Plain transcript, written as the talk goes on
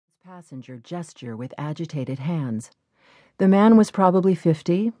passenger gesture with agitated hands. The man was probably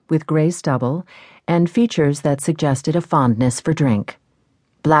 50, with gray stubble, and features that suggested a fondness for drink.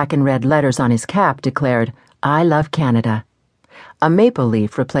 Black and red letters on his cap declared, "I love Canada." A maple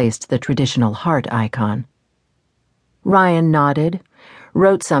leaf replaced the traditional heart icon. Ryan nodded,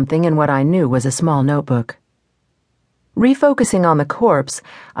 wrote something in what I knew was a small notebook. Refocusing on the corpse,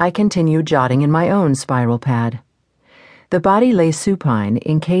 I continued jotting in my own spiral pad. The body lay supine,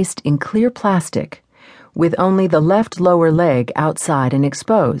 encased in clear plastic, with only the left lower leg outside and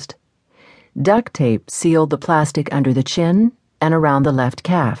exposed. Duct tape sealed the plastic under the chin and around the left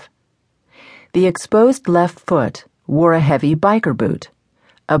calf. The exposed left foot wore a heavy biker boot.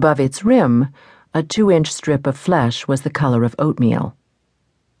 Above its rim, a 2-inch strip of flesh was the color of oatmeal.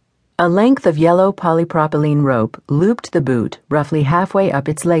 A length of yellow polypropylene rope looped the boot roughly halfway up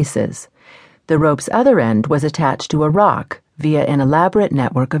its laces. The rope's other end was attached to a rock via an elaborate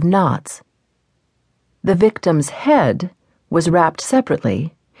network of knots. The victim's head was wrapped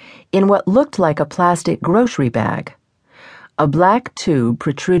separately in what looked like a plastic grocery bag. A black tube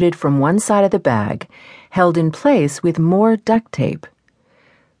protruded from one side of the bag, held in place with more duct tape.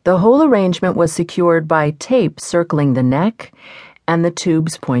 The whole arrangement was secured by tape circling the neck and the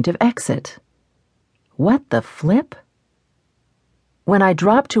tube's point of exit. What the flip? When I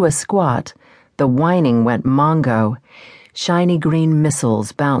dropped to a squat, the whining went Mongo. Shiny green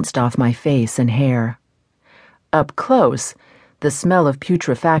missiles bounced off my face and hair. Up close, the smell of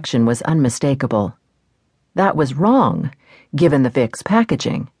putrefaction was unmistakable. That was wrong, given the Vicks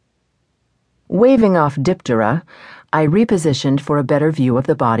packaging. Waving off diptera, I repositioned for a better view of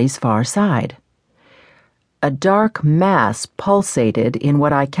the body's far side. A dark mass pulsated in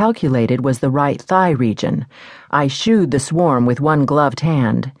what I calculated was the right thigh region. I shooed the swarm with one gloved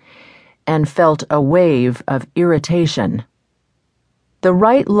hand and felt a wave of irritation. The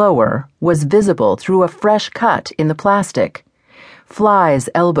right lower was visible through a fresh cut in the plastic. Flies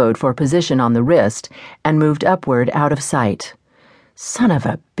elbowed for position on the wrist and moved upward out of sight. Son of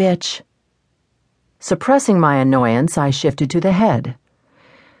a bitch. Suppressing my annoyance, I shifted to the head.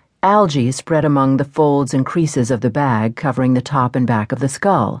 Algae spread among the folds and creases of the bag covering the top and back of the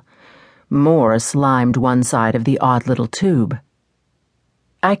skull. More slimed one side of the odd little tube.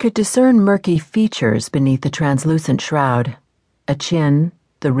 I could discern murky features beneath the translucent shroud. A chin,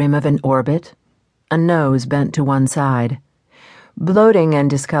 the rim of an orbit, a nose bent to one side. Bloating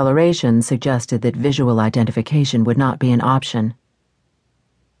and discoloration suggested that visual identification would not be an option.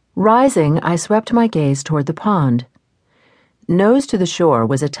 Rising, I swept my gaze toward the pond. Nose to the shore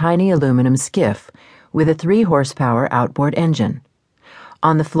was a tiny aluminum skiff with a 3-horsepower outboard engine.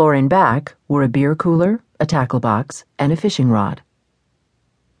 On the floor in back were a beer cooler, a tackle box, and a fishing rod.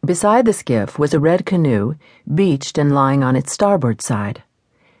 Beside the skiff was a red canoe, beached and lying on its starboard side.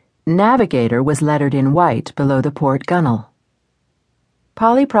 Navigator was lettered in white below the port gunwale.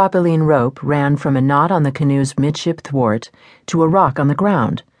 Polypropylene rope ran from a knot on the canoe's midship thwart to a rock on the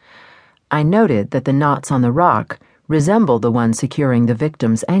ground. I noted that the knots on the rock resembled the one securing the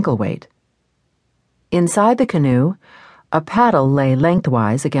victim's ankle weight. Inside the canoe, a paddle lay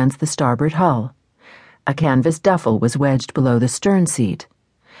lengthwise against the starboard hull. A canvas duffel was wedged below the stern seat.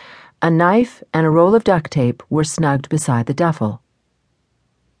 A knife and a roll of duct tape were snugged beside the duffel.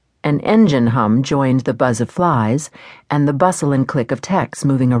 An engine hum joined the buzz of flies and the bustle and click of techs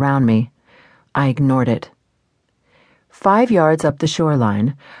moving around me. I ignored it. 5 yards up the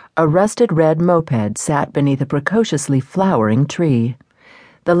shoreline, a rusted red moped sat beneath a precociously flowering tree.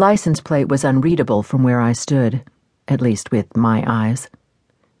 The license plate was unreadable from where I stood, at least with my eyes.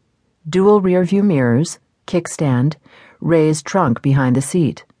 Dual rear-view mirrors, kickstand, raised trunk behind the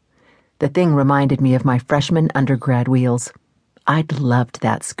seat. The thing reminded me of my freshman undergrad wheels. I'd loved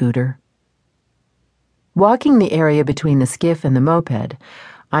that scooter. Walking the area between the skiff and the moped,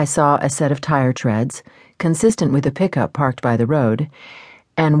 I saw a set of tire treads, consistent with a pickup parked by the road,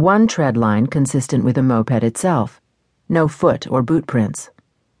 and one tread line consistent with the moped itself. No foot or boot prints.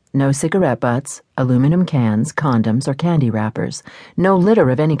 No cigarette butts, aluminum cans, condoms, or candy wrappers. No litter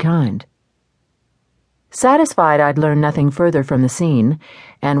of any kind. Satisfied I'd learned nothing further from the scene,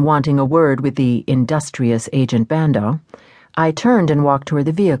 and wanting a word with the industrious Agent Bando, I turned and walked toward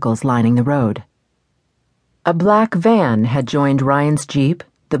the vehicles lining the road. A black van had joined Ryan's Jeep,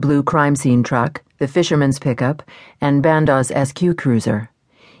 the blue crime scene truck, the fisherman's pickup, and Bando's SQ cruiser.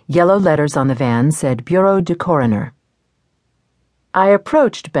 Yellow letters on the van said Bureau du Coroner. I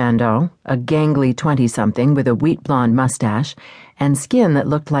approached Bando, a gangly 20-something with a wheat-blonde mustache and skin that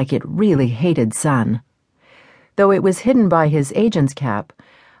looked like it really hated sun. Though it was hidden by his agent's cap,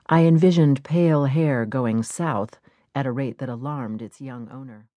 I envisioned pale hair going south at a rate that alarmed its young owner.